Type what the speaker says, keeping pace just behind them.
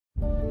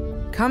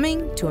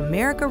Coming to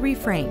America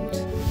ReFramed.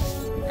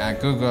 I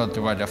Googled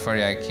what a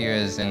 40 IQ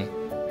is, and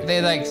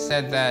they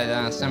said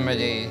that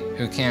somebody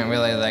who can't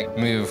really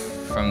move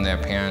from their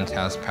parents'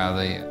 house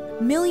probably.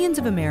 Millions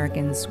of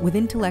Americans with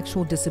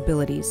intellectual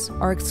disabilities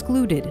are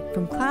excluded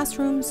from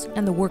classrooms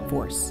and the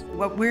workforce.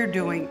 What we're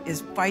doing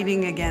is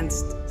fighting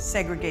against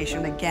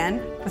segregation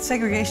again, but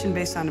segregation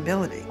based on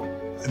ability.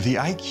 The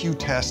IQ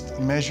test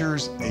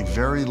measures a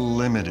very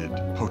limited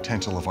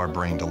potential of our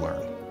brain to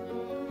learn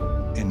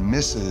and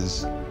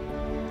misses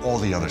all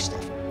the other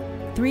stuff.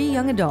 3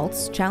 young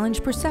adults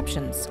challenge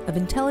perceptions of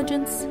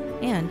intelligence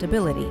and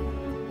ability.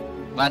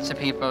 Lots of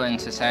people in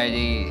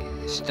society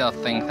still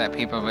think that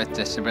people with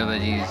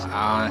disabilities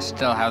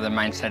still have the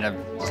mindset of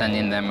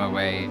sending them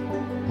away.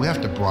 We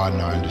have to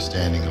broaden our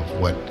understanding of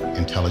what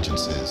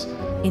intelligence is.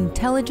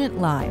 Intelligent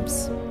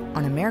Lives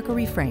on America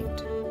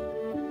ReFramed.